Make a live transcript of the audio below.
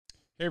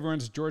Hey everyone,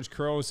 it's George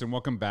Couros, and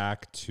welcome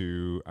back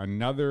to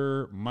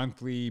another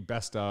monthly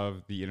Best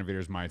of the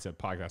Innovators Mindset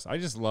podcast. I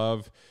just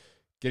love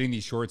getting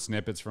these short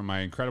snippets from my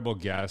incredible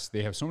guests.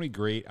 They have so many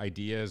great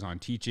ideas on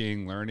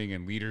teaching, learning,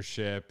 and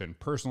leadership and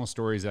personal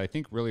stories that I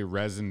think really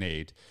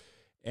resonate.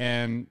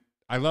 And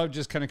I love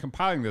just kind of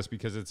compiling this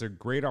because it's a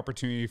great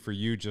opportunity for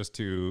you just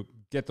to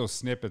get those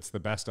snippets, the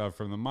best of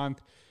from the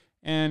month,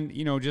 and,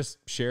 just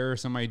share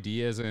some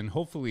ideas. And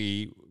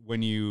hopefully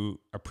when you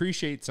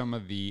appreciate some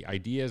of the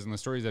ideas and the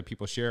stories that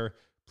people share,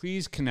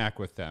 please connect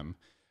with them.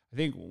 I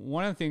think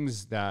one of the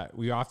things that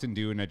we often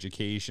do in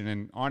education,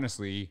 and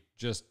honestly,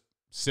 just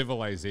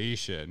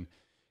civilization,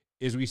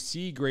 is we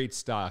see great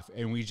stuff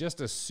and we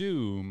just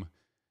assume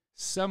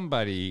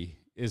somebody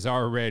is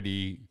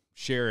already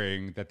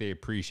sharing that they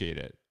appreciate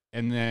it.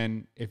 And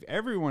then if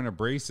everyone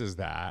embraces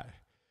that,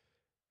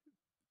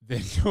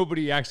 then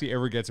nobody actually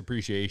ever gets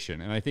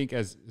appreciation. And I think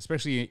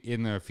especially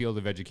in the field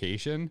of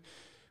education,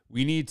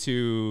 we need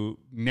to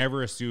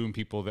never assume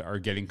people that are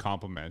getting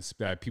compliments,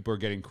 that people are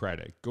getting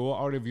credit. Go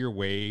out of your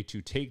way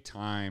to take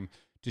time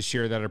to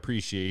share that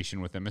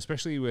appreciation with them,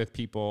 especially with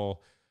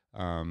people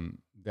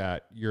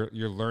that you're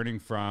learning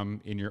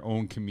from in your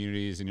own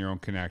communities and your own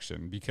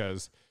connection,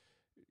 because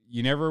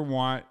you never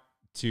want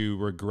to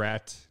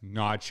regret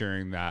not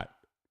sharing that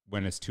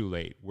when it's too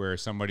late, where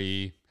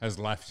somebody has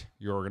left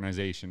your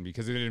organization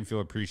because they didn't feel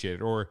appreciated,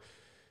 or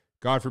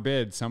God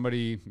forbid,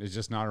 somebody is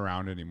just not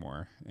around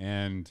anymore.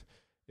 And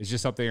it's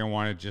just something I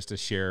wanted just to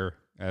share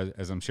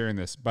as I'm sharing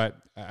this. But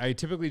I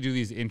typically do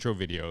these intro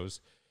videos.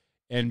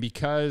 And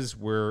because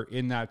we're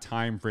in that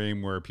time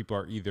frame where people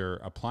are either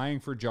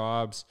applying for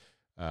jobs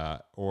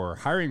or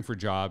hiring for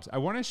jobs, I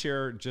want to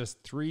share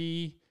just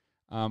three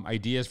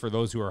ideas for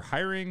those who are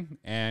hiring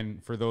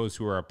and for those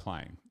who are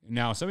applying.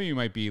 Now, some of you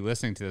might be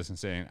listening to this and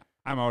saying,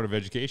 I'm out of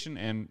education.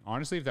 And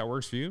honestly, if that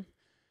works for you,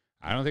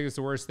 I don't think it's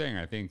the worst thing.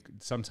 I think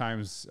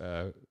sometimes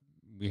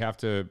we have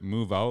to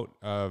move out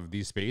of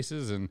these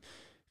spaces. And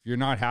if you're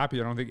not happy,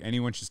 I don't think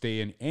anyone should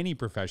stay in any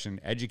profession,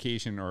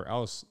 education or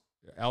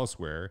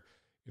elsewhere,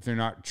 if they're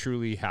not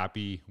truly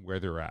happy where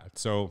they're at.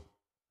 So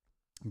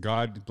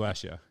God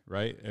bless you,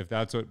 right? If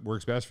that's what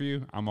works best for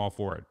you, I'm all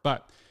for it.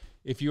 But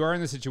if you are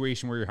in the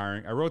situation where you're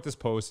hiring, I wrote this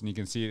post and you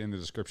can see it in the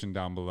description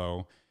down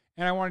below.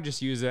 And I want to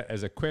just use it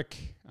as a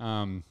quick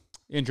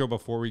intro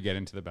before we get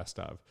into the best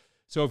of.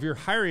 So if you're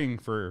hiring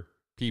for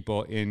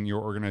people in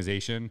your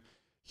organization,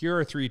 here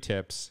are three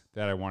tips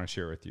that I want to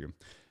share with you.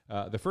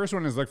 The first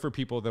one is look for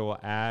people that will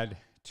add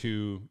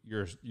to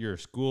your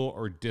school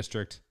or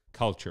district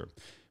culture.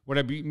 What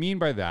I mean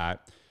by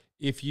that,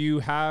 if you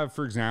have,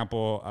 for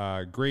example,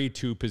 a grade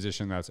 2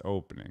 position that's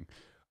opening,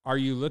 are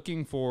you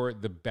looking for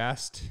the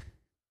best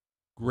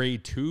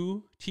grade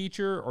 2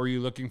 teacher, or are you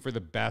looking for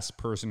the best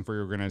person for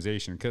your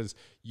organization? Because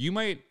you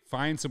might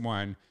find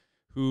someone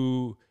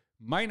who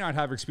might not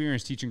have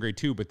experience teaching grade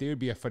 2, but they would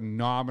be a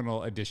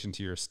phenomenal addition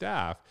to your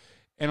staff.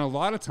 And a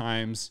lot of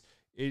times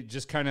it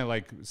just kind of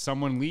like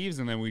someone leaves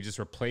and then we just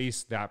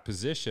replace that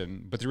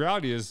position. But the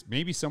reality is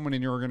maybe someone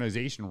in your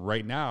organization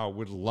right now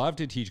would love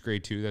to teach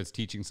grade 2 that's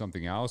teaching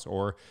something else,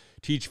 or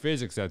teach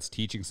physics that's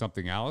teaching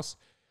something else.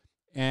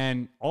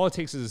 And all it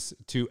takes is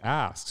to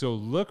ask. So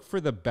look for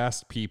the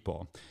best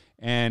people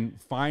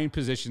and find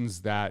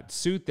positions that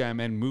suit them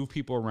and move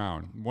people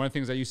around. One of the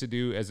things I used to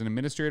do as an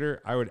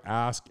administrator, I would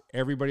ask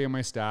everybody on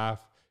my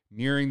staff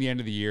nearing the end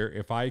of the year,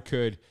 if I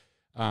could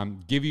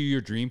give you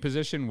your dream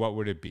position, what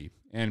would it be?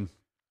 And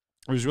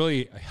it was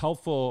really a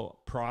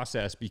helpful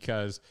process,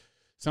 because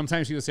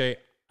sometimes people say,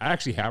 I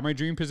actually have my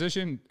dream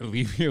position,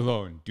 leave me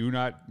alone, do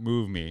not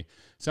move me.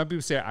 Some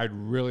people say, I'd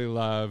really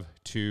love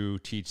to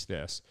teach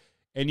this.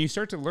 And you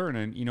start to learn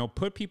and,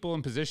 put people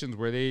in positions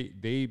where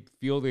they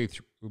feel they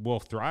will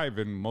thrive,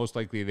 and most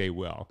likely they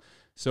will.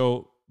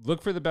 So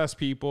look for the best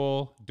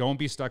people. Don't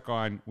be stuck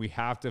on, we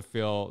have to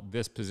fill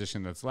this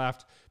position that's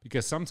left,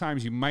 because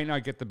sometimes you might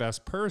not get the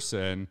best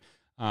person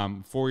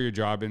for your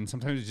job. And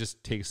sometimes it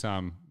just takes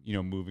some,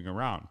 moving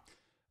around.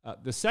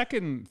 The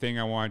second thing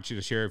I want you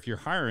to share if you're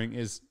hiring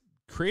is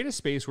create a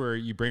space where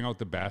you bring out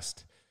the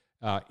best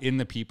in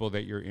the people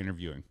that you're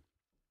interviewing.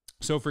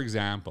 So for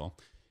example,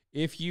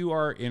 if you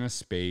are in a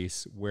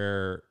space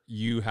where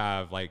you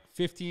have like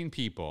 15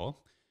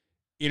 people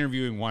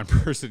interviewing one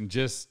person,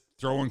 just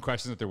throwing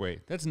questions at their way,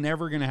 that's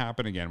never going to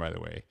happen again, by the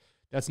way.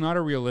 That's not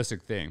a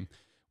realistic thing.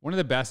 One of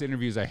the best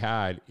interviews I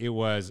had, it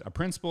was a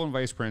principal and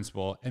vice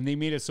principal, and they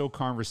made it so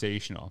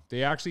conversational.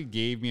 They actually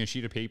gave me a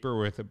sheet of paper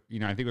with, I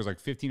think it was like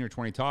 15 or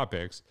 20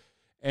 topics.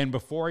 And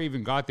before I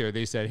even got there,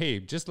 they said,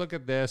 hey, just look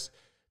at this.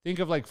 Think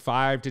of like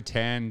 5 to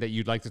 10 that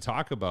you'd like to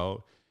talk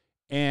about,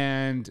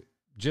 and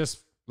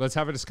just let's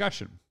have a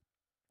discussion.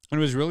 And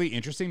it was really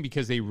interesting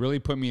because they really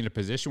put me in a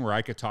position where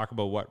I could talk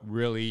about what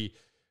really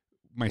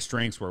my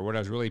strengths were, what I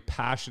was really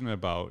passionate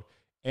about.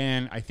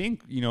 And I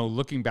think,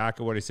 looking back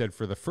at what I said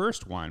for the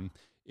first one,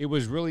 it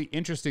was really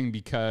interesting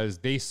because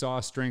they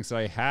saw strengths that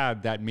I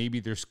had that maybe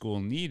their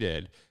school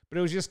needed, but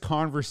it was just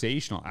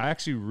conversational.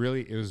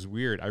 It was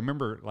weird. I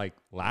remember like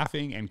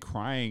laughing and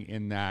crying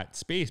in that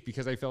space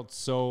because I felt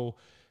so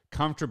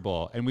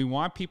comfortable, and we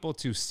want people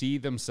to see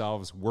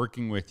themselves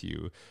working with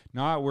you,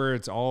 not where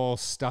it's all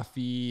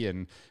stuffy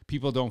and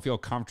people don't feel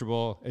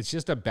comfortable. It's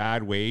just a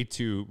bad way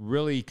to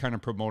really kind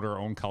of promote our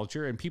own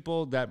culture, and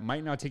people that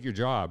might not take your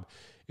job,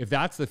 if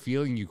that's the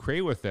feeling you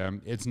create with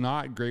them, it's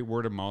not great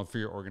word of mouth for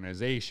your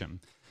organization.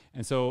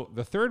 And so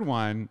the third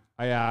one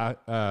I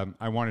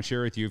want to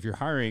share with you if you're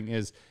hiring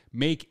is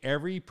make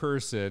every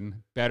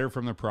person better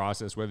from the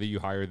process, whether you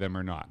hire them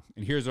or not.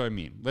 And here's what I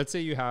mean. Let's say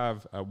you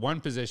have one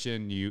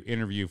position, you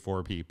interview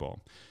 4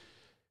 people.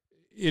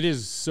 It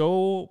is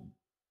so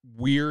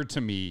weird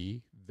to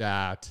me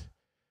that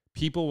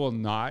people will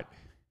not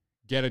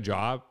get a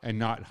job and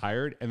not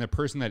hired, and the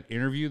person that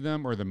interviewed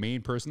them or the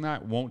main person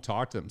that won't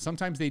talk to them.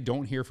 Sometimes they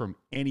don't hear from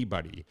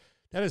anybody.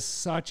 That is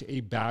such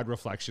a bad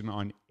reflection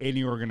on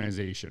any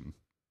organization.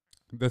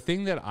 The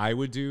thing that I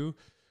would do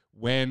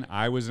when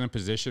I was in a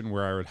position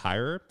where I would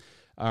hire,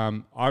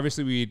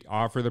 obviously we'd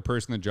offer the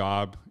person the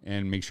job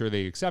and make sure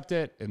they accept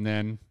it. And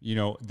then,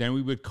 then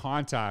we would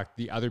contact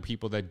the other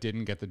people that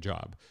didn't get the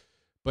job.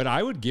 But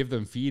I would give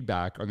them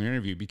feedback on their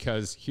interview,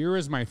 because here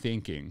is my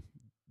thinking.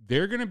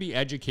 They're going to be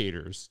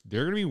educators.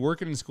 They're going to be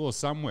working in school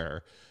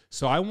somewhere.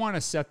 So I want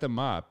to set them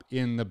up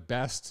in the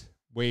best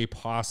way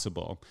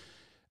possible.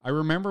 I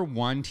remember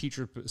one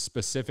teacher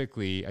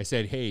specifically, I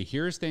said, hey,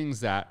 here's things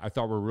that I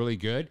thought were really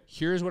good.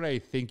 Here's what I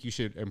think you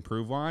should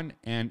improve on.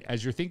 And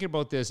as you're thinking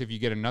about this, if you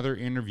get another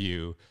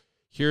interview,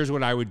 here's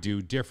what I would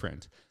do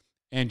different.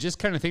 And just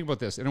kind of think about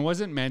this. And it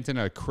wasn't meant in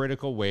a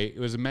critical way. It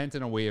was meant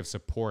in a way of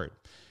support.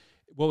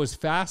 What was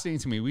fascinating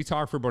to me, we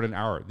talked for about an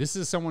hour. This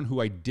is someone who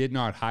I did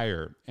not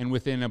hire. And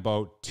within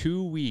about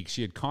 2 weeks,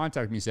 she had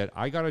contacted me and said,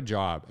 I got a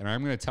job. And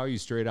I'm going to tell you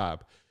straight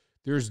up,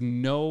 there's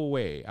no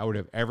way I would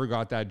have ever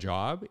got that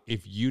job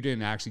if you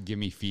didn't actually give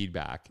me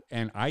feedback.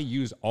 And I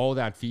used all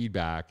that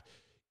feedback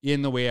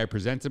in the way I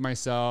presented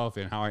myself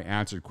and how I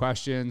answered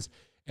questions,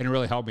 and it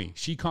really helped me.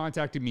 She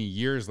contacted me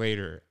years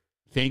later,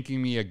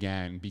 thanking me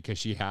again because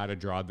she had a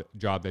job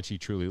that she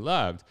truly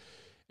loved.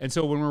 And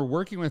so when we're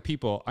working with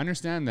people,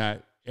 understand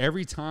that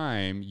every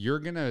time you're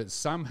going to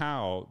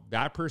somehow,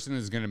 that person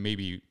is going to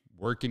maybe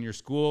work in your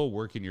school,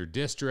 work in your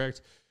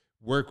district,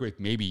 work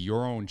with maybe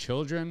your own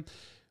children.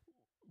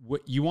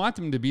 You want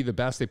them to be the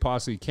best they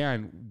possibly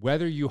can,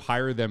 whether you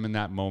hire them in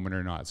that moment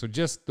or not. So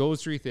just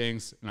those 3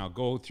 things, and I'll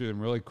go through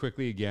them really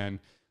quickly again.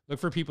 Look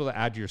for people to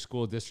add to your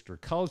school, district, or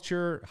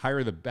culture.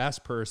 Hire the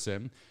best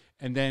person.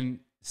 And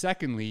then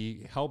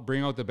secondly, help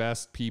bring out the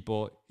best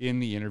people in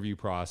the interview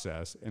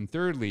process. And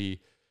thirdly,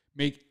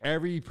 make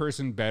every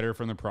person better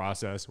from the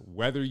process,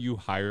 whether you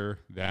hire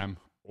them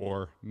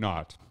or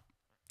not.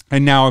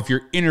 And now if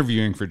you're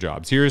interviewing for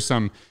jobs, here's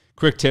some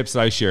quick tips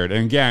that I shared.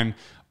 And again,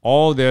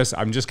 all this,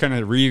 I'm just kind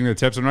of reading the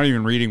tips. I'm not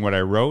even reading what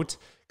I wrote,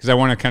 because I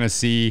want to kind of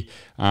see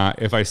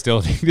if I still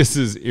think this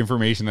is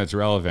information that's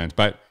relevant.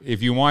 But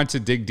if you want to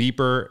dig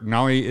deeper,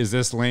 not only is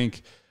this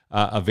link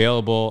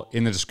available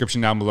in the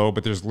description down below,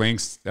 but there's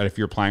links that if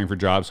you're applying for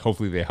jobs,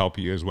 hopefully they help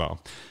you as well.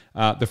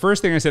 The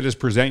first thing I said is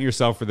present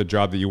yourself for the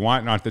job that you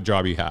want, not the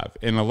job you have.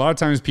 And a lot of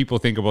times people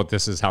think about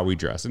this as how we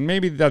dress, and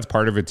maybe that's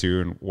part of it too,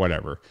 and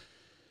whatever.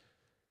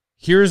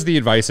 Here's the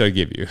advice I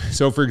give you.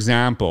 So for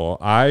example,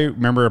 I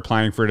remember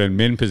applying for an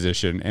admin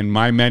position, and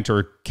my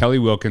mentor, Kelly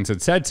Wilkins,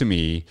 had said to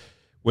me,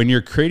 when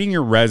you're creating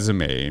your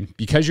resume,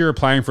 because you're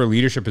applying for a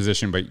leadership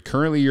position, but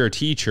currently you're a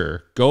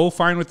teacher, go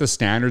find what the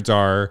standards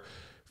are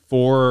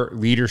for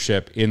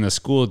leadership in the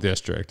school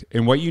district.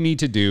 And what you need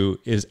to do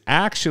is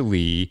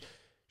actually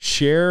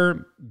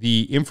share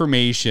the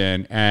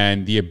information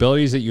and the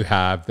abilities that you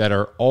have that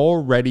are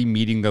already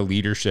meeting the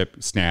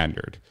leadership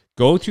standard.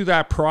 Go through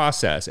that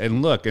process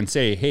and look and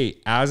say, hey,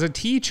 as a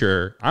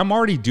teacher, I'm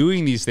already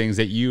doing these things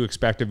that you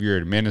expect of your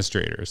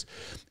administrators.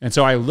 And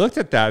so I looked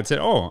at that and said,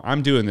 oh,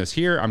 I'm doing this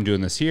here. I'm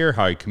doing this here,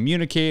 how I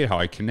communicate, how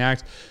I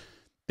connect.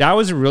 That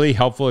was really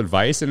helpful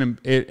advice. And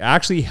it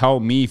actually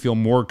helped me feel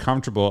more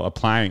comfortable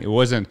applying. It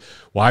wasn't,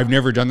 well, I've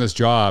never done this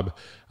job.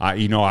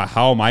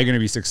 How am I going to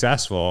be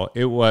successful?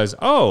 It was,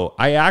 oh,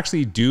 I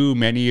actually do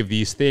many of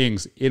these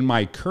things in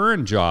my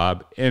current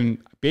job.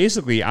 And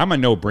basically, I'm a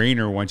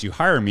no-brainer once you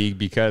hire me,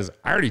 because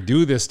I already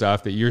do this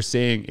stuff that you're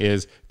saying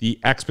is the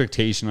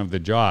expectation of the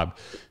job.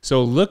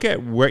 So look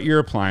at what you're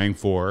applying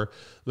for,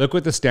 look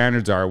what the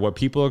standards are, what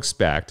people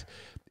expect,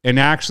 and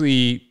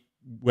actually,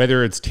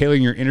 whether it's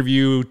tailoring your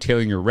interview,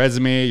 tailoring your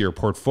resume, your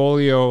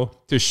portfolio,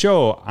 to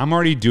show I'm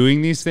already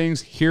doing these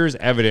things. Here's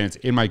evidence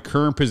in my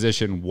current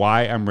position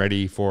why I'm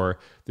ready for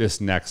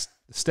this next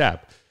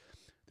step.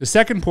 The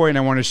second point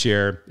I want to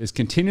share is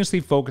continuously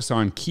focus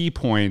on key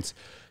points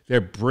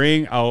that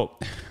bring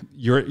out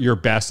your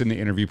best in the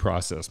interview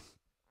process.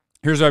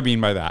 Here's what I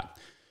mean by that.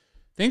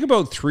 Think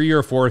about 3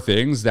 or 4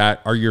 things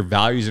that are your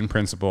values and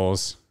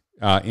principles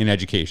in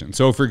education.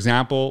 So for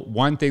example,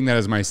 one thing that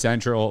is my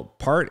central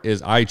part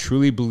is I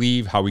truly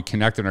believe how we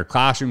connect in our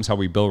classrooms, how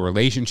we build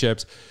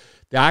relationships.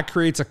 That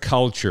creates a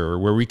culture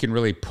where we can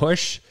really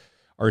push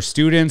our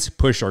students,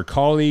 push our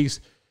colleagues,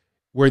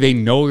 where they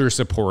know they're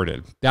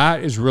supported.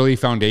 That is really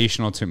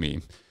foundational to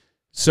me.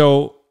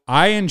 So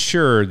I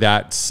ensure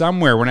that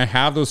somewhere when I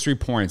have those 3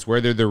 points,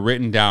 whether they're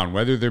written down,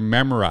 whether they're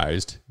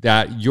memorized,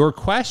 that your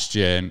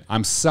question,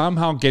 I'm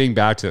somehow getting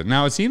back to it.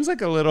 Now, it seems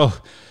like a little,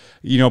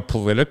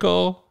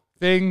 political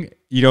thing.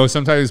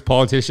 Sometimes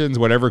politicians,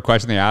 whatever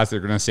question they ask, they're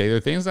going to say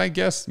their things. I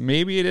guess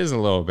maybe it is a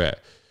little bit.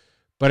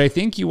 But I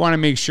think you want to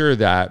make sure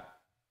that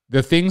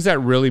the things that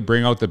really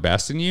bring out the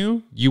best in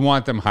you, you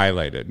want them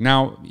highlighted.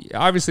 Now,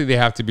 obviously, they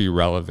have to be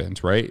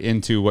relevant, right,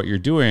 into what you're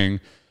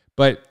doing.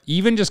 But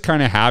even just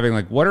kind of having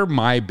like, what are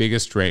my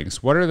biggest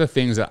strengths? What are the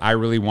things that I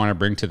really want to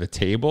bring to the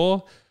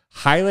table?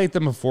 Highlight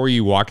them before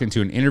you walk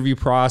into an interview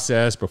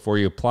process, before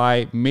you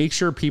apply. Make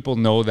sure people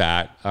know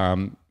that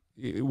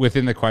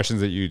within the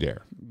questions that you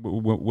dare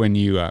when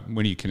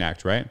you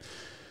connect, right?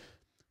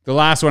 The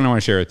last one I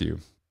want to share with you.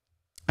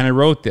 And I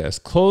wrote this: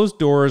 closed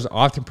doors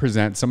often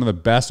present some of the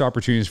best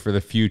opportunities for the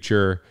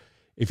future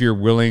if you're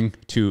willing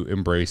to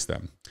embrace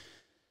them.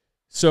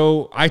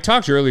 So I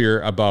talked earlier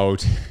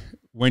about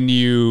when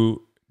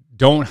you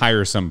don't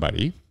hire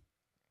somebody,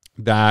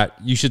 that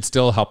you should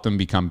still help them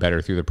become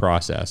better through the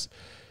process.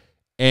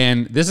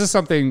 And this is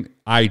something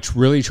I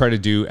really try to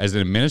do as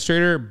an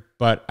administrator,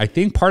 but I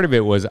think part of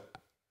it was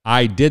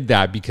I did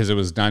that because it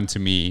was done to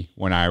me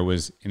when I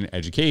was in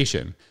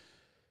education.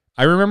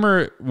 I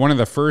remember one of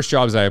the first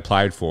jobs I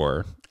applied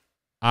for,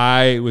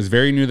 I was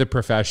very new to the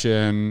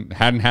profession,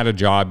 hadn't had a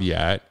job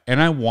yet,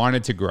 and I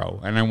wanted to grow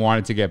and I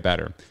wanted to get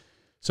better.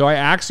 So I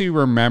actually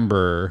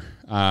remember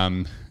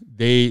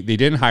they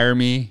didn't hire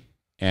me,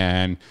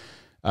 and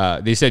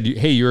they said,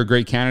 hey, you're a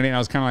great candidate. And I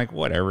was kind of like,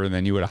 whatever, and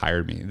then you would have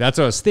hired me. That's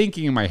what I was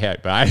thinking in my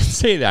head, but I didn't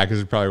say that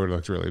because it probably would have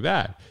looked really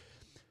bad.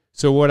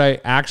 So what I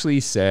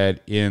actually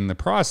said in the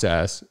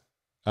process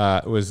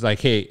was like,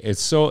 hey,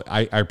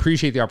 I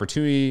appreciate the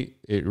opportunity.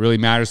 It really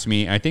matters to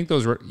me. And I think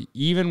those were,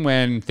 even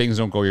when things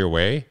don't go your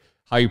way,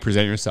 how you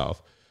present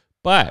yourself.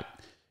 But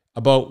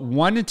about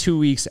 1 to 2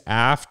 weeks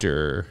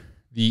after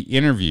the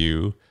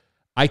interview,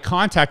 I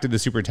contacted the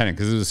superintendent,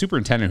 because it was a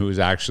superintendent who was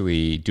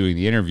actually doing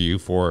the interview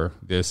for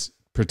this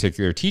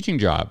particular teaching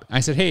job. I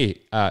said,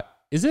 hey,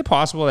 is it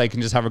possible that I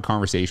can just have a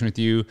conversation with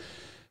you?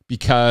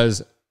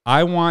 Because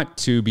I want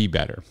to be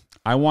better.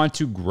 I want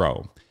to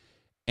grow.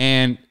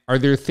 And are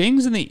there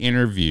things in the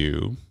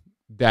interview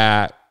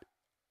that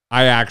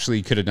I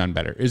actually could have done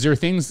better? Is there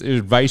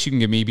advice you can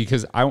give me?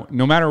 Because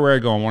no matter where I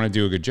go, I want to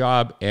do a good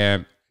job,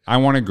 and I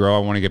want to grow. I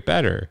want to get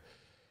better.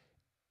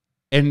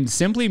 And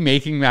simply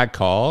making that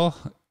call,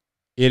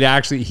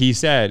 he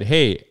said,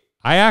 hey,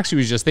 I actually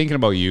was just thinking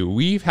about you.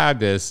 We've had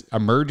this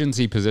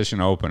emergency position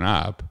open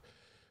up.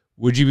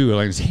 Would you be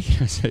willing to take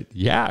it? I said,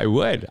 yeah, I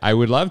would. I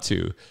would love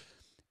to.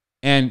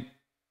 And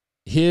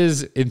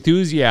his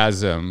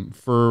enthusiasm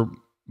for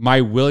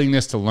my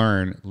willingness to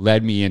learn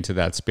led me into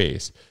that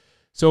space.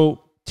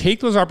 So take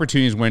those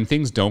opportunities when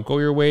things don't go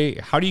your way.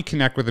 How do you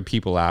connect with the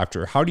people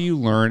after? How do you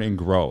learn and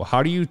grow?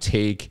 How do you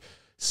take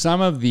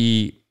some of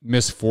the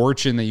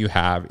misfortune that you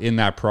have in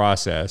that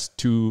process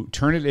to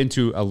turn it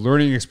into a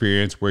learning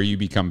experience where you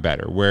become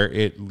better, where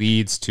it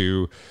leads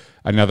to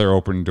another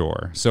open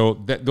door? So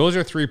those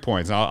are 3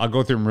 points. I'll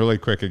go through them really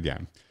quick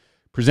again.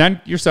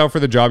 Present yourself for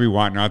the job you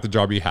want, not the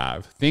job you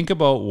have. Think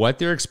about what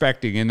they're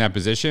expecting in that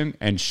position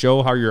and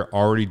show how you're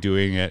already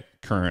doing it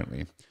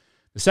currently.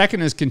 The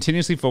second is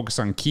continuously focus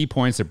on key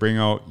points that bring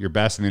out your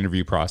best in the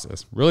interview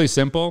process. Really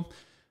simple.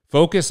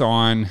 Focus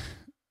on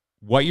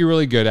what you're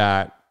really good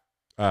at,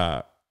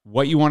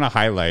 what you want to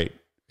highlight.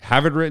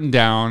 Have it written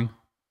down.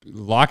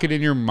 Lock it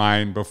in your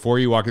mind before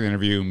you walk in the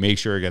interview. Make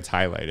sure it gets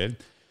highlighted.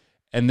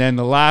 And then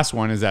the last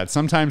one is that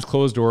sometimes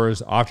closed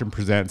doors often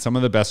present some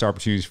of the best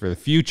opportunities for the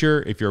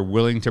future if you're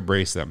willing to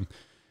brace them.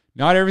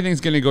 Not everything's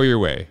going to go your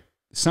way.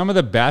 Some of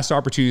the best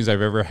opportunities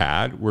I've ever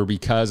had were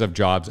because of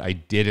jobs I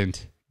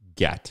didn't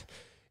get.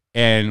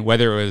 And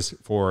whether it was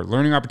for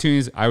learning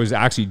opportunities, I was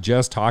actually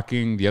just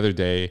talking the other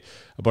day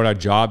about a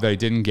job that I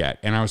didn't get.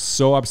 And I was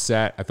so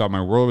upset. I thought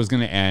my world was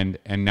going to end.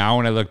 And now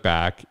when I look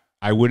back,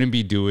 I wouldn't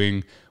be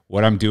doing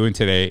what I'm doing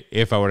today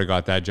if I would have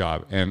got that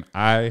job. And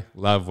I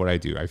love what I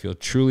do. I feel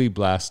truly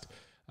blessed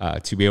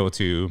to be able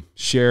to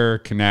share,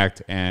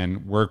 connect,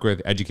 and work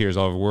with educators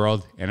all over the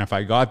world. And if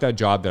I got that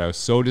job that I was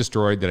so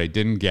destroyed that I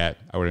didn't get,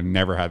 I would have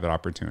never had that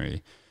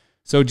opportunity.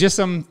 So just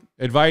some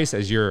advice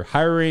as you're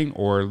hiring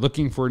or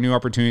looking for new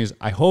opportunities.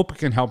 I hope it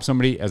can help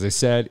somebody. As I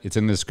said, it's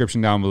in the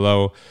description down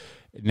below.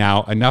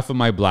 Now, enough of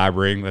my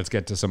blabbering. Let's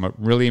get to some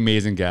really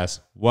amazing guests.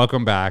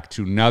 Welcome back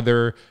to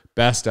another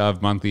best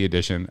of monthly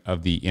edition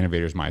of the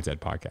Innovators Mindset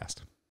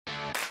podcast.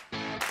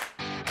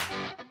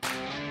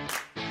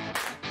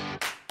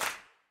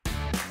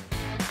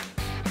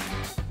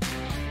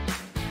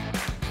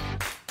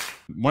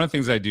 One of the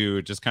things I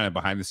do just kind of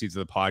behind the scenes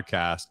of the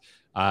podcast,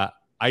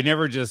 I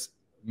never just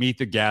meet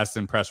the guests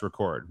and press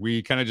record.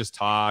 We kind of just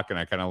talk and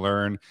I kind of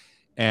learn.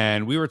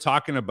 And we were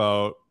talking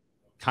about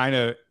kind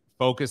of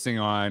focusing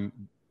on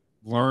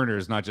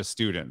learners, not just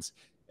students,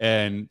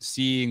 and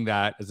seeing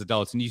that as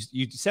adults. And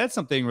you said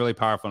something really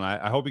powerful,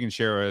 and I hope you can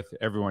share with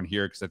everyone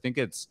here, because I think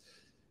it's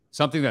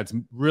something that's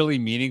really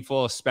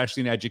meaningful,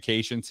 especially in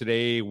education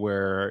today,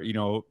 where, you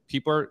know,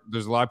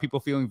 there's a lot of people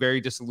feeling very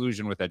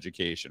disillusioned with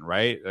education,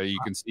 right? You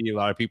can see a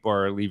lot of people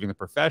are leaving the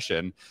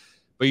profession,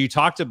 but you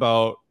talked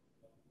about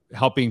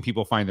helping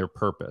people find their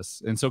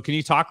purpose. And so can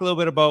you talk a little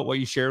bit about what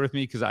you shared with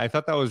me? Because I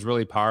thought that was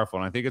really powerful.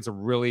 And I think it's a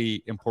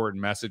really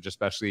important message,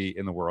 especially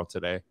in the world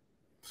today.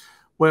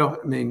 Well,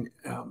 I mean,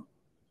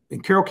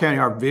 in Carroll County,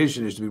 our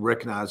vision is to be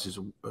recognized as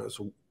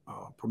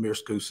a premier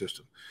school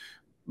system.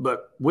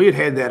 But we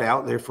had that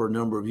out there for a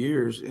number of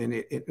years,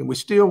 and we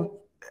still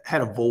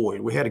had a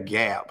void. We had a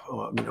gap.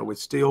 You know, we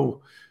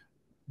still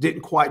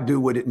didn't quite do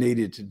what it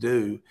needed to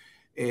do.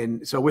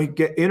 And so we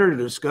entered a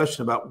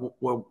discussion about,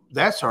 well,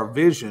 that's our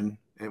vision,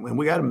 and when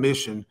we got a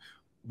mission,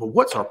 but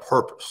what's our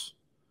purpose?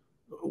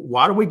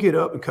 Why do we get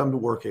up and come to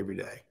work every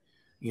day?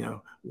 You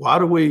know, why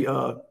do we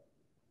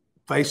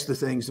face the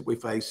things that we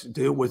face,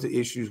 deal with the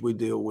issues we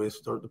deal with,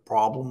 or the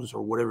problems,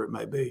 or whatever it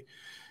may be?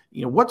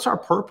 You know, what's our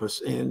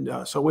purpose? And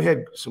so we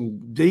had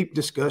some deep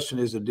discussion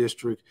as a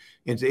district.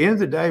 And at the end of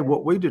the day,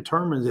 what we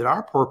determined that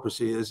our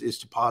purpose is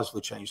to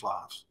positively change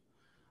lives.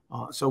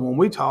 So when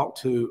we talk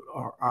to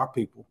our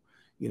people,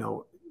 you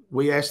know,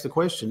 we ask the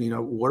question, you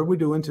know, what are we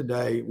doing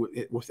today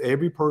with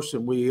every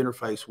person we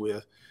interface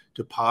with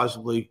to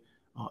positively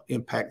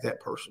impact that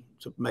person,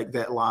 to make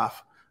that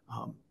life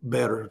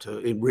better, to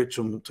enrich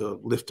them, to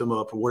lift them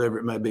up, or whatever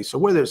it may be. So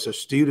whether it's a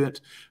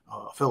student,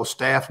 a fellow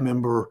staff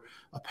member,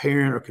 a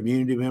parent or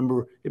community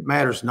member, it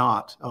matters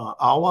not.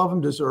 All of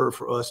them deserve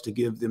for us to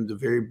give them the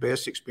very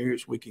best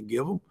experience we can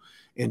give them,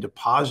 and to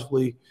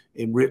positively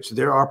enrich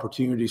their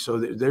opportunity so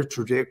that their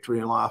trajectory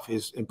in life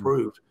is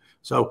improved.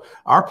 So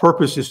our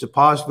purpose is to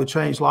positively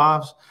change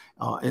lives.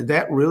 And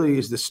that really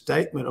is the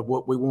statement of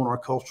what we want our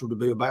culture to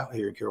be about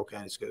here in Carroll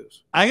County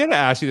Schools. I got to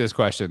ask you this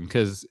question,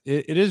 because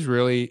it is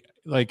really,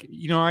 like,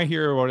 you know, I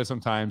hear about it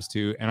sometimes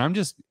too. And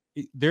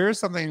there is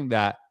something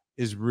that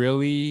is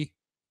really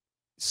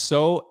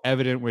so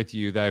evident with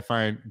you that I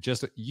find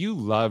just, you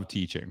love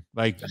teaching.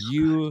 Like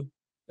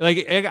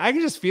I can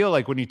just feel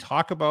like when you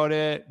talk about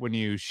it, when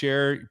you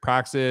share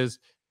practices,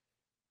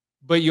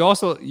 but you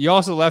also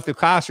left the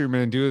classroom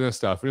and doing this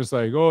stuff. It's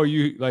like, oh,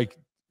 you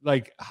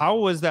like, how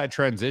was that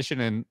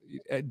transition? And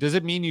does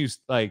it mean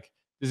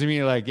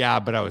yeah,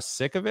 but I was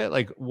sick of it?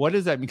 Like, what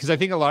does that mean? Because I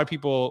think a lot of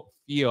people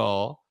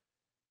feel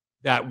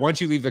that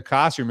once you leave the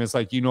classroom, it's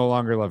like you no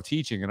longer love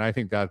teaching. And I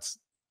think that's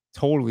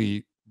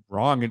totally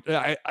wrong. And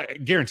I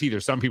guarantee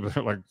there's some people that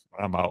are like,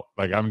 I'm out,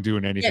 like I'm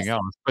doing anything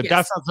else. But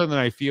that's not something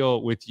I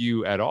feel with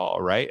you at all,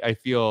 right? I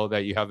feel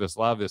that you have this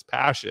love, this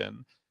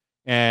passion,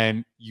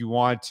 and you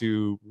want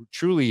to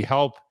truly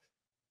help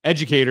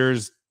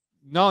educators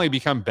not only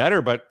become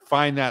better, but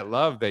find that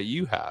love that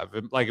you have.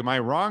 Like, am I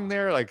wrong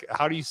there? Like,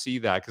 how do you see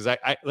that? Because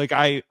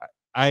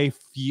I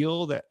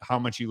feel that how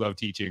much you love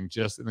teaching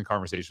just in the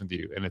conversation with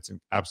you, and it's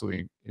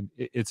absolutely,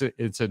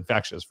 it's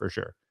infectious for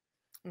sure.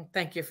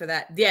 Thank you for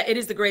that. Yeah, it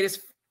is the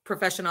greatest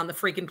profession on the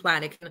freaking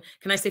planet.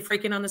 Can I say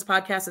freaking on this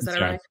podcast? Is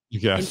that all right?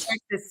 Yes.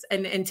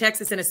 In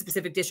Texas, in a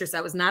specific district,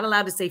 I was not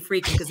allowed to say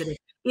freaking because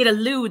it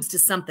alludes to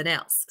something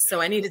else. So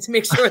I needed to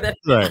make sure that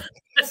right.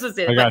 This was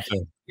it. I got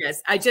you.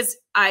 Yes,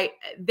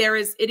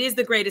 it is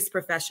the greatest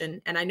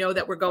profession. And I know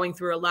that we're going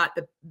through a lot,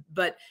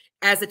 but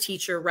as a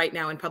teacher right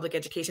now in public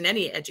education,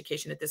 any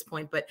education at this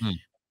point, but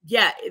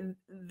yeah,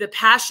 the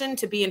passion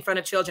to be in front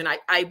of children.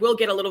 I will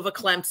get a little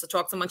verklempt, so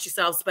talk amongst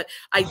yourselves, but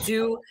I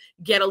do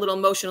get a little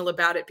emotional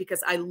about it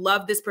because I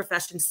love this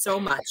profession so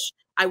much.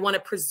 I want to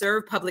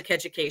preserve public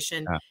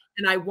education,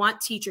 and I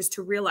want teachers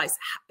to realize,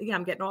 look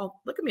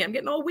at me, I'm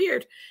getting all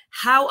weird,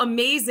 how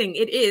amazing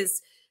it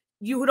is.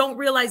 You don't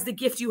realize the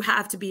gift you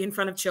have to be in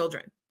front of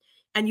children.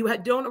 And you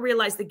don't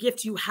realize the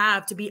gift you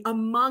have to be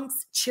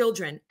amongst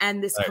children,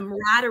 and this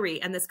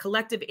camaraderie and this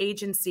collective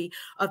agency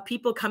of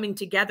people coming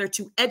together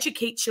to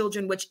educate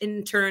children, which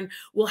in turn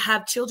will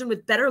have children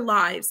with better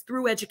lives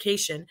through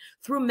education,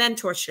 through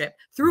mentorship,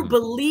 through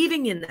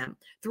believing in them,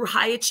 through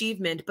high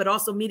achievement, but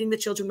also meeting the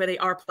children where they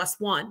are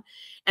 +1.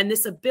 And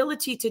this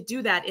ability to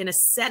do that in a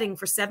setting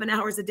for 7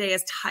 hours a day,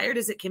 as tired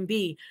as it can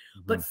be,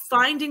 but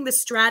finding the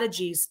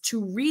strategies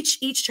to reach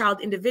each child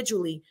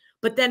individually,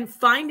 but then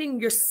finding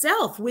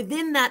yourself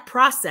within that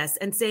process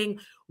and saying,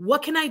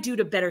 what can I do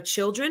to better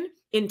children,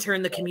 in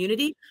turn the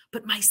community,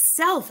 but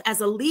myself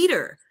as a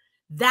leader?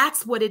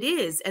 That's what it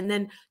is. And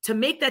then to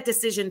make that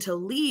decision to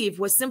leave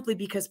was simply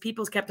because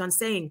people kept on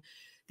saying,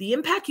 the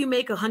impact you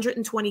make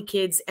 120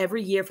 kids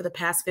every year for the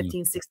past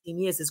 15, 16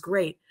 years is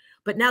great.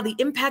 But now the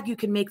impact you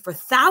can make for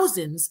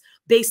thousands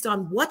based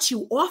on what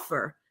you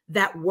offer,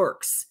 that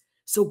works.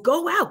 So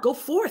go out, go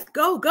forth,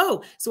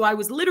 go. So I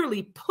was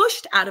literally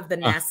pushed out of the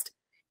nest.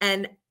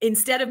 And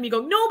instead of me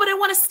going, no, but I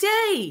want to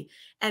stay.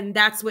 And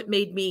that's what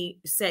made me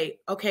say,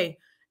 okay.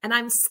 And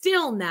I'm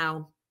still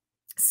now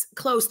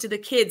close to the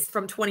kids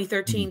from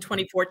 2013,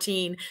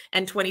 2014,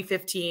 and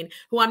 2015,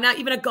 who I'm not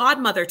even a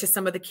godmother to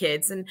some of the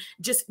kids, and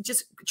just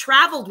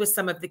traveled with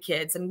some of the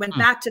kids and went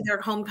back to their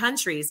home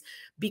countries,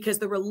 because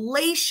the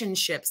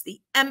relationships, the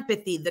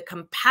empathy, the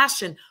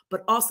compassion,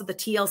 but also the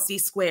TLC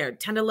squared,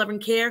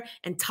 10-11 care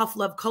and tough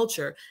love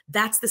culture.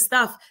 That's the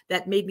stuff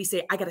that made me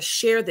say, I got to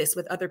share this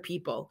with other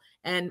people.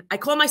 And I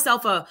call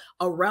myself a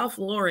Ralph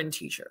Lauren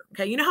teacher.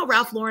 Okay. You know how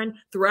Ralph Lauren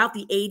throughout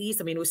the 80s,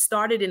 I mean, it was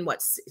started in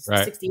what,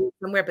 68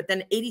 somewhere, but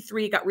then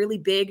 83, it got really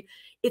big.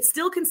 It's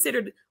still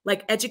considered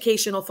like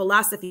educational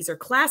philosophies are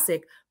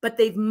classic, but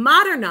they've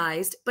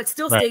modernized, but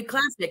still stayed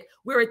classic,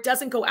 where it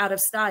doesn't go out of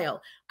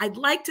style. I'd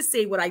like to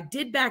say what I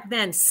did back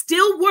then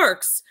still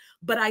works,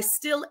 but I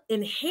still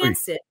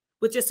enhance it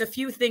with just a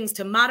few things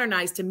to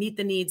modernize to meet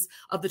the needs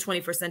of the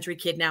 21st century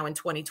kid now in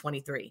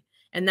 2023.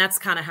 And that's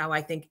kind of how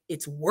I think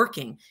it's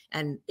working.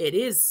 And it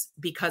is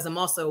because I'm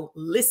also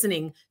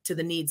listening to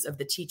the needs of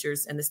the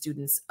teachers and the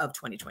students of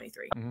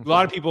 2023. A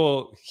lot of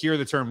people hear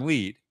the term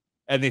lead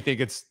and they think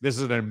this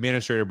is an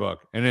administrator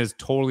book, and it is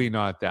totally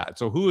not that.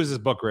 So who is this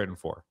book written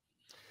for?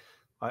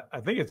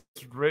 I think it's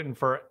written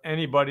for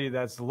anybody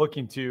that's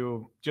looking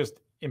to just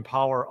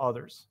empower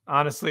others.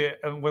 Honestly,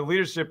 with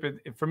leadership,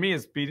 for me,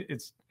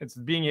 it's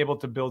being able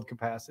to build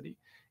capacity.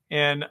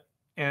 And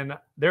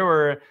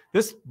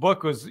this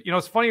book was,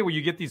 it's funny when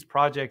you get these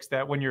projects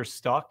that when you're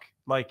stuck,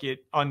 like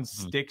it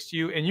unsticks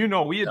you.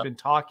 And we had been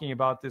talking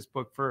about this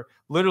book for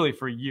literally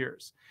for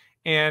years.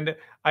 And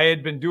I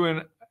had been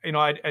doing,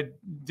 I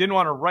didn't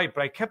want to write,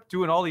 but I kept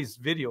doing all these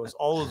videos,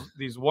 all of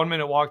these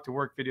 1-minute walk to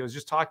work videos,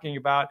 just talking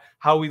about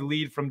how we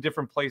lead from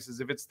different places.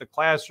 If it's the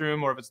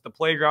classroom, or if it's the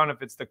playground,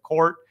 if it's the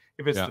court,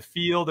 if it's the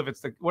field, if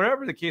it's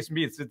whatever the case may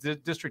be, it's the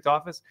district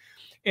office.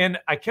 And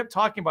I kept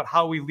talking about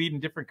how we lead in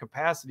different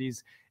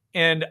capacities.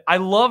 And I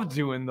loved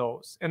doing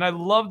those. And I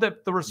loved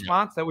the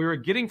response that we were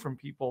getting from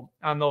people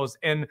on those.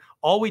 And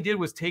all we did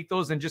was take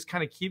those and just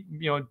kind of keep,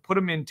 put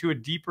them into a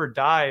deeper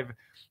dive.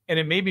 And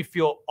it made me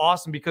feel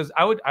awesome, because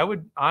I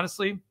would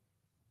honestly,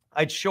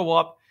 I'd show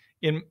up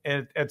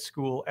at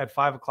school at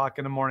 5 o'clock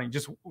in the morning,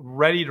 just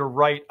ready to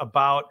write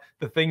about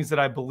the things that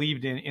I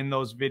believed in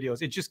those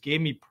videos. It just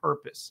gave me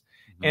purpose.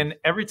 And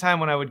every time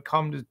when I would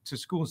come to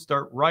school and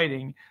start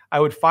writing, I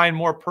would find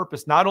more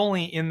purpose, not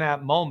only in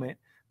that moment,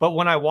 but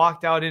when I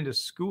walked out into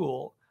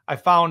school, I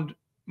found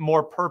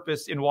more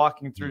purpose in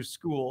walking through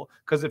school,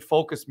 because it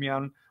focused me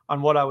on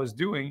what I was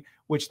doing,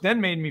 which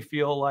then made me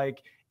feel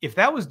like if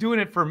that was doing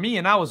it for me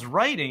and I was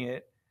writing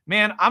it,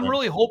 man, I'm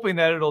really hoping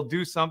that it'll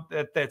do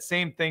that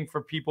same thing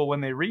for people when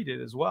they read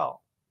it as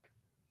well.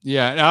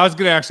 Yeah. And I was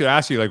going to actually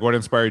ask you, like, what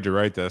inspired you to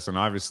write this? And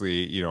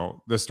obviously,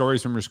 the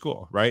stories from your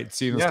school, right?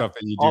 Seeing the stuff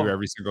that you do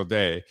every single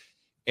day.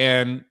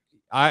 And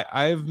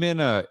I've been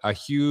a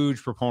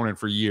huge proponent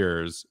for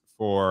years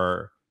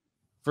for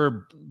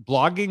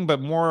blogging, but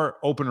more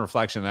open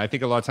reflection. And I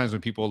think a lot of times when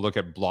people look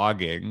at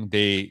blogging,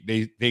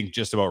 they think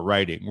just about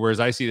writing, whereas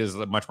I see it as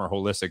much more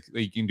holistic.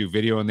 You can do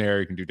video in there,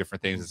 you can do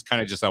different things. It's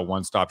kind of just a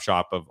one-stop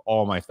shop of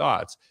all my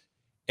thoughts.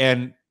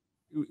 And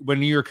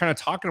when you're kind of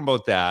talking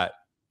about that,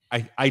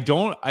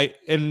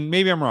 and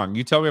maybe I'm wrong.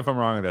 You tell me if I'm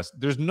wrong on this.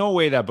 There's no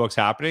way that book's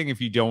happening if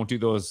you don't do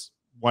those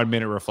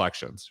 1-minute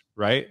reflections,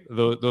 right?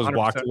 Those 100%.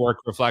 Walk to work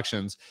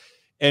reflections.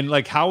 And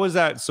like, how is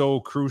that so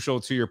crucial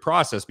to your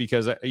process?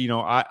 Because,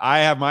 I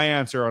have my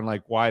answer on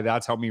like why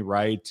that's helped me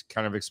write,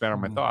 kind of expand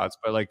on my thoughts.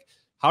 But like,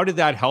 how did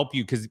that help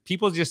you? Because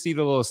people just see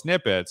the little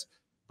snippets,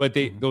 but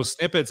those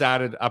snippets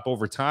added up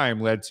over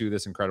time led to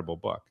this incredible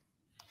book.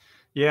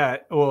 Yeah.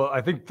 Well, I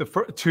think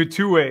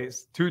two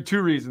ways,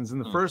 two reasons.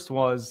 And the first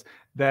was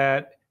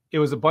that it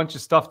was a bunch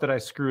of stuff that I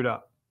screwed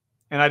up.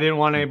 And I didn't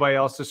want anybody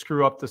else to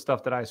screw up the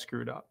stuff that I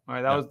screwed up. All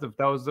right,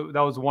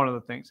 that was one of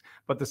the things.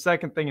 But the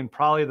second thing, and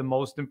probably the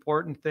most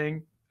important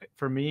thing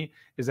for me,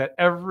 is that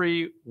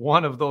every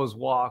one of those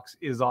walks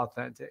is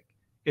authentic.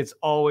 It's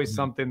always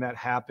something that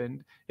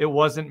happened. It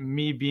wasn't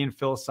me being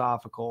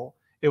philosophical.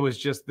 It was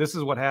just, this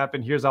is what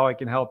happened. Here's how I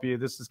can help you.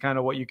 This is kind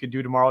of what you could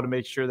do tomorrow to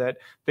make sure that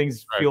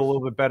things feel a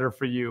little bit better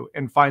for you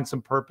and find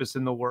some purpose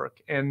in the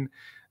work. And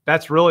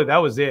that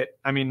was it.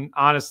 I mean,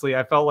 honestly,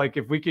 I felt like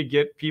if we could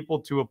get people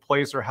to a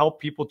place, or help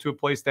people to a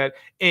place that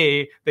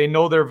A, they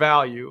know their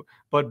value,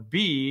 but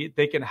B,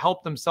 they can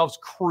help themselves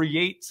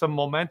create some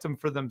momentum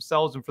for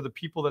themselves and for the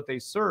people that they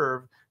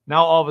serve.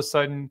 Now, all of a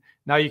sudden,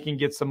 now you can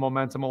get some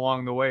momentum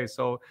along the way.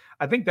 So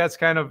I think that's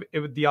kind of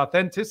it, the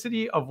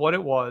authenticity of what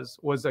it was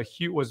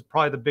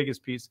probably the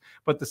biggest piece.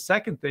 But the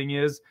second thing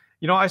is,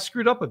 I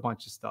screwed up a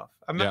bunch of stuff.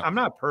 I'm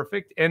not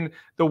perfect. And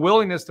the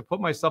willingness to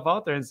put myself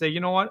out there and say, you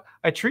know what,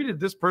 I treated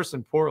this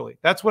person poorly.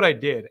 That's what I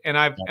did. And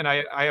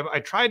I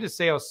tried to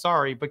say I was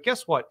sorry, but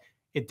guess what?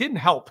 It didn't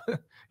help.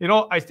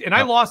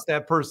 I lost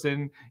that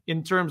person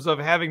in terms of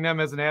having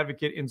them as an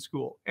advocate in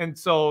school. And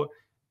so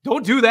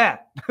don't do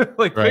that.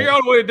 Figure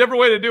out a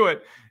different way to do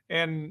it.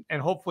 And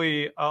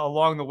hopefully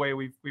along the way,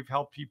 we've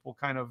helped people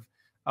kind of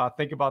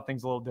think about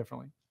things a little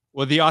differently.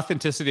 Well, the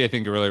authenticity, I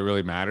think,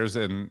 really matters.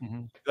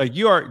 And like,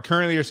 you are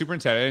currently your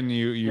superintendent, and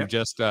you've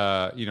just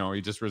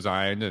you just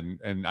resigned,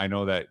 and I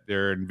know that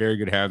they're in very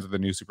good hands with the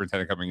new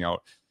superintendent coming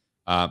out.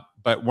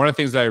 But one of the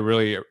things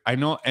that I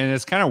know, and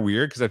it's kind of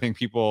weird because I think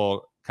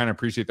people kind of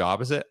appreciate the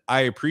opposite.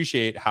 I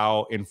appreciate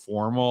how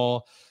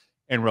informal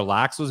and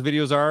relaxed those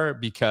videos are,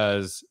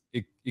 because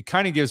it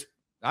kind of gives,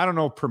 I don't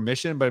know,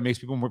 permission, but it makes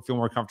people feel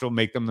more comfortable,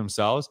 make them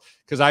themselves.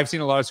 Because I've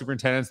seen a lot of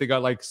superintendents, they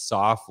got like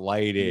soft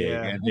lighting,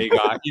 and they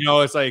got,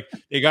 it's like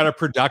they got a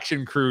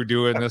production crew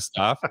doing this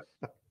stuff.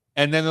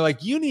 And then they're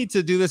like, you need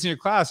to do this in your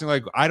class. And you're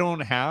like, I don't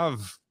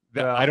have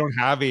that. I don't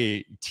have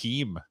a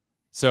team.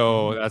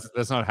 So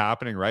that's not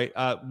happening, right?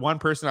 One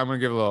person I'm going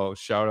to give a little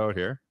shout out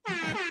here.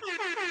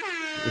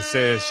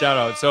 Say a shout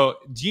out. So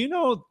do you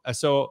know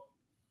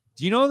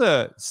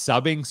the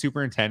subbing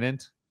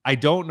superintendent? I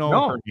don't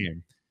know her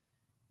name.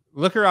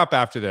 Look her up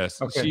after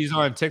this. Okay. She's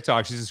on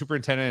TikTok. She's a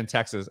superintendent in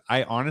Texas.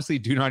 I honestly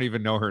do not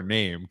even know her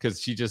name, because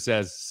she just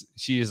says,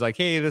 she is like,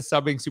 hey, the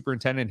subbing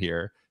superintendent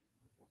here.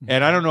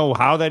 And I don't know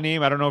how that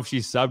name, I don't know if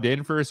she's subbed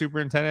in for a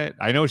superintendent.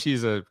 I know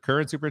she's a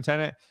current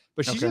superintendent,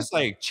 but she's just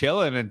like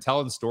chilling and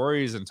telling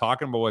stories and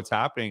talking about what's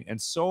happening. And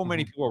so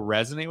many people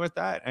resonate with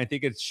that. And I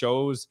think it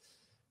shows,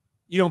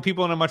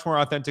 people in a much more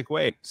authentic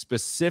way.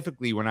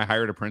 Specifically, when I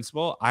hired a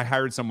principal, I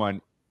hired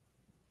someone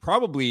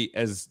probably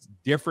as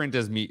different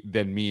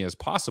than me as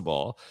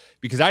possible,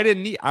 because I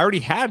already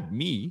had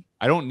me.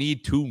 I don't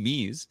need two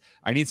me's.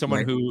 I need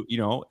someone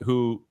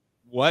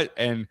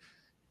and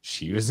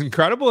she was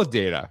incredible with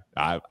data.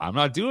 I'm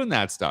not doing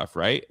that stuff,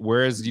 right?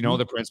 Whereas,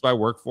 the principal I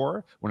worked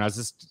for, when I was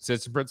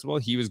assistant principal,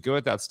 he was good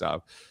at that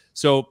stuff.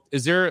 So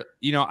is there,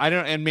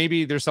 and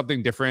maybe there's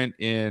something different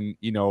in,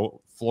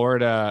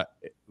 Florida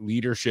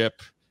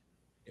leadership,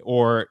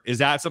 or is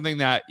that something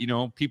that,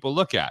 people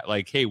look at?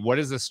 Like, hey, what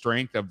is the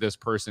strength of this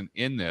person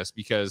in this?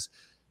 Because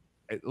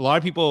a lot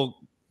of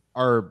people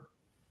are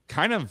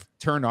kind of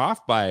turned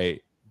off by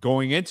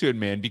going into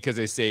admin, because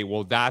they say,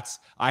 well,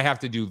 I have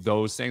to do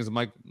those things. I'm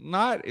like,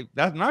 not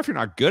if you're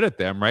not good at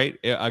them, right?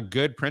 A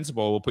good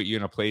principal will put you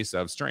in a place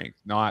of strength,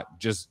 not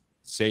just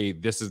say,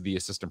 this is the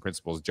assistant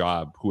principal's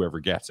job, whoever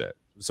gets it.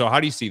 So how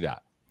do you see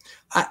that?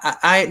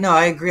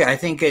 I agree. I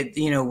think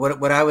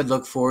what I would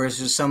look for is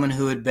just someone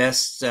who would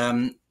best,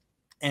 in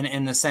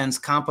a sense,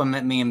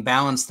 complement me and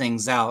balance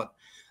things out.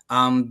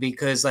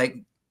 Because like,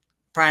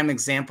 prime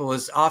example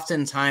is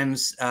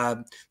oftentimes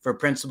for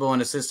principal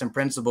and assistant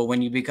principal,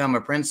 when you become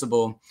a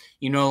principal,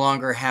 you no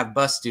longer have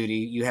bus duty,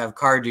 you have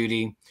car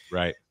duty.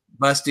 Right.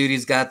 Bus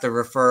duty's got the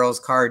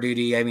referrals, car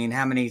duty. I mean,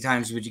 how many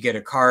times would you get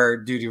a car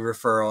duty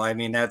referral? I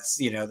mean, that's,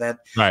 that.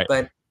 Right.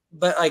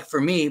 But like for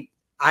me,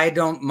 I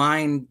don't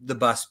mind the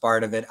bus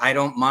part of it. I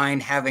don't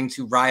mind having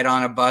to ride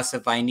on a bus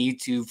if I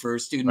need to for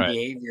student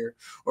behavior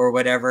or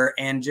whatever.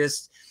 And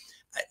just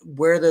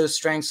where those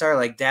strengths are,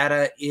 like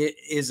data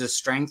is a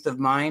strength of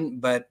mine,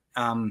 but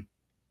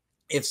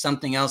if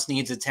something else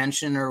needs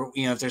attention, or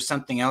if there's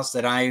something else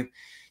that I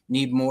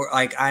need more,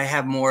 like I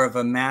have more of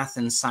a math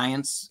and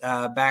science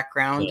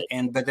background,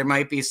 but there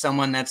might be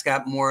someone that's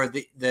got more of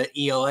the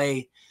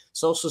ELA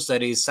social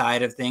studies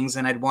side of things,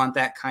 and I'd want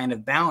that kind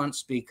of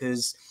balance,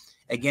 because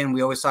again,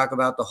 we always talk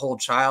about the whole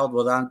child.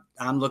 Well,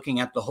 I'm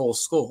looking at the whole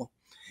school.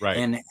 Right.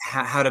 And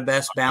how to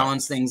best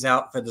balance things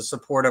out for the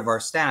support of our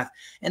staff.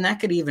 And that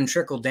could even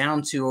trickle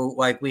down to,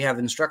 like, we have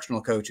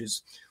instructional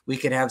coaches. We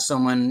could have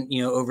someone,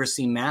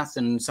 oversee math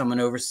and someone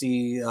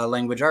oversee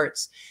language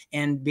arts,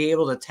 and be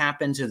able to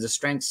tap into the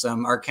strengths.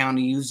 Our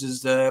county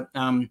uses the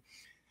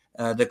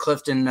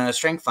Clifton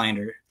Strength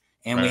Finder,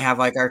 and we have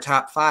like our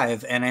top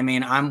 5. And I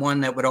mean, I'm one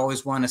that would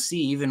always want to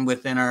see, even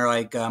within our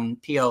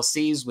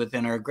PLCs,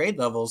 within our grade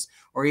levels,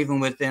 or even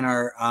within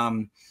our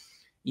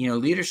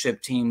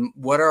leadership team,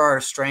 what are our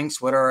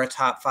strengths? What are our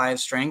top 5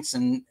 strengths?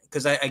 And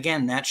because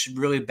again, that should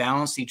really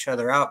balance each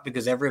other out,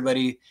 because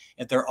everybody,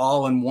 if they're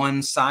all in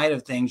one side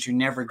of things, you're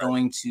never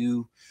going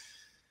to,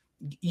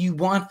 you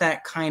want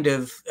that kind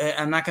of,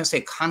 I'm not going to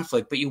say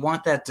conflict, but you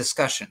want that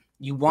discussion.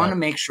 You want to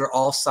make sure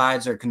all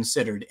sides are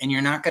considered, and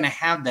you're not going to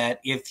have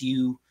that if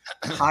you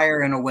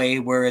hire in a way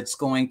where it's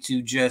going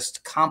to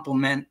just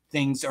complement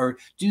things or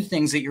do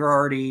things that you're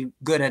already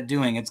good at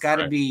doing. It's got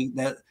to be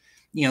that,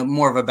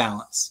 more of a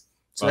balance.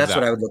 So that's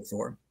what I would look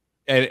for.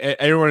 And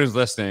everyone who's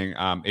listening,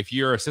 if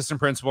you're assistant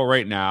principal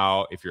right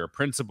now, if you're a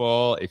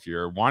principal, if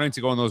you're wanting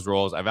to go in those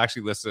roles, I've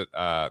actually listed,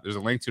 there's a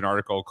link to an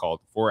article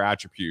called 4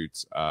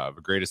 Attributes of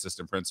a Great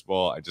Assistant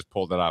Principal. I just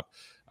pulled it up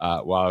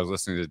while I was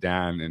listening to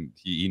Dan, and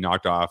he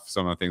knocked off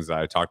some of the things that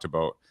I talked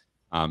about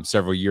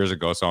several years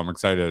ago. So I'm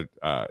excited.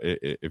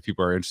 If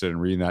people are interested in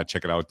reading that,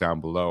 check it out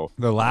down below.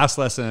 The last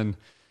lesson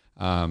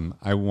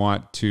I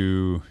want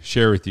to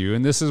share with you,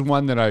 and this is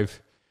one that I've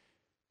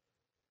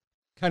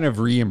kind of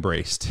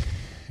re-embraced,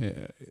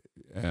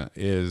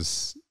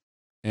 is,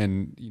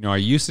 and I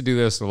used to do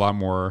this a lot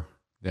more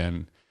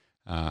than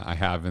I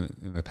have in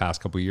the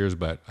past couple of years,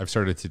 but I've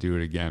started to do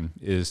it again,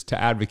 is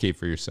to advocate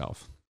for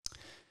yourself.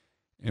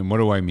 And what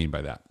do I mean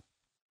by that?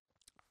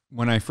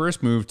 When I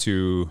first moved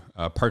to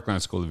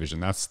Parkland School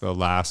Division, that's the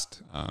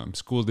last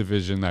school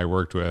division I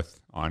worked with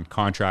on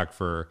contract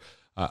for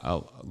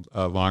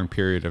a long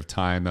period of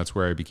time. That's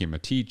where I became a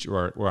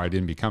teacher, or I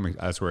didn't become,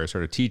 that's where I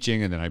started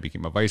teaching. And then I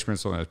became a vice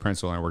principal and I was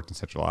principal, and I worked in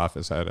central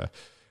office. I had a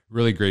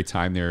really great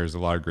time there. There's a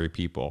lot of great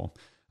people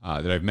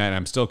that I've met and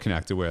I'm still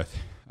connected with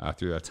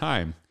through that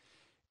time.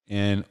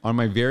 And on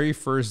my very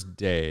first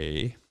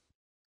day,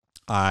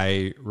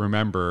 I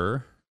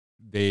remember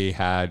they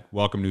had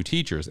welcome new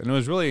teachers. And it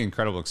was really an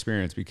incredible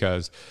experience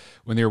because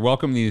when they were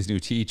welcoming these new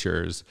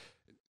teachers,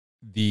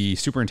 the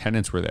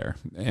superintendents were there.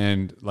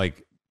 And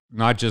like,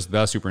 not just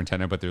the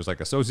superintendent, but there's like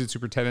associate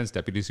superintendents,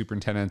 deputy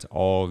superintendents,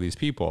 all these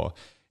people.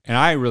 And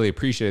I really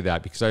appreciated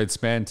that because I had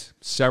spent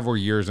several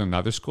years in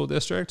another school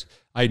district.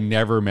 I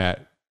never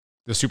met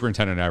the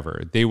superintendent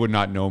ever. They would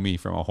not know me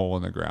from a hole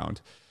in the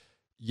ground.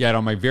 Yet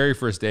on my very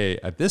first day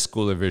at this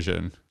school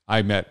division,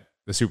 I met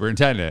the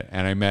superintendent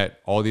and I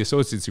met all the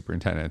associate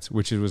superintendents,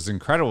 which was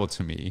incredible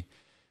to me.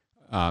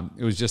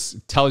 It was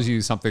just tells you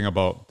something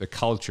about the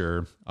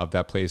culture of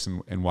that place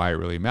and why it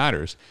really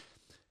matters.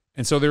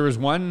 And so there was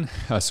one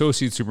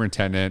associate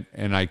superintendent,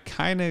 and I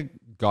kind of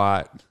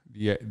got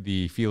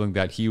the feeling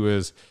that he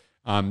was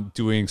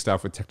doing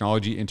stuff with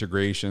technology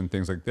integration,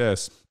 things like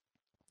this.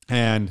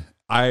 And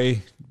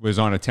I was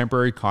on a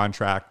temporary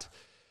contract.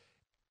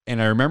 And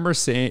I remember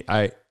saying,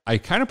 I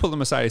kind of pulled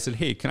him aside. I said,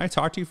 hey, can I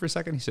talk to you for a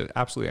second? He said,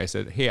 absolutely. I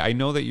said, hey, I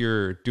know that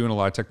you're doing a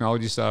lot of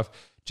technology stuff.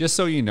 Just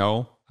so you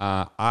know,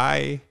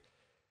 I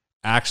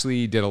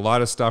actually did a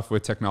lot of stuff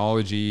with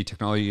technology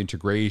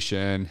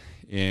integration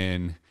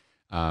in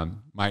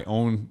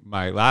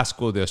my last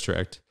school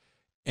district.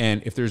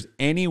 And if there's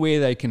any way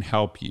that I can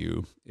help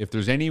you, if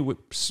there's any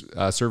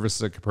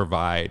services I could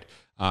provide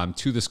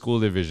to the school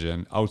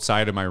division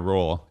outside of my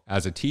role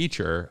as a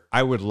teacher,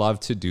 I would love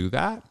to do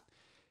that.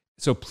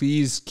 So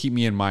please keep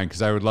me in mind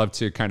because I would love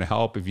to kind of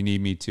help if you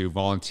need me to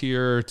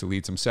volunteer, to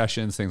lead some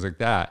sessions, things like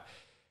that.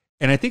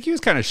 And I think he was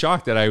kind of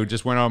shocked that I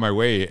just went on my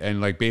way and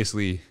like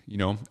basically,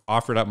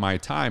 offered up my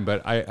time.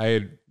 But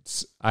I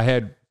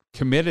had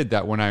committed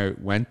that when I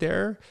went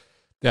there,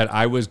 that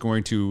I was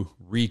going to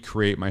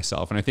recreate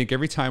myself. And I think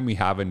every time we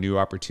have a new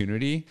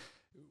opportunity,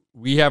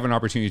 we have an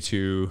opportunity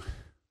to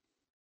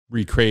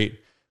recreate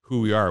who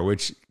we are,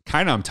 which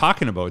kind of I'm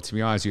talking about, to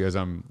be honest with you, as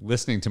I'm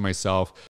listening to myself.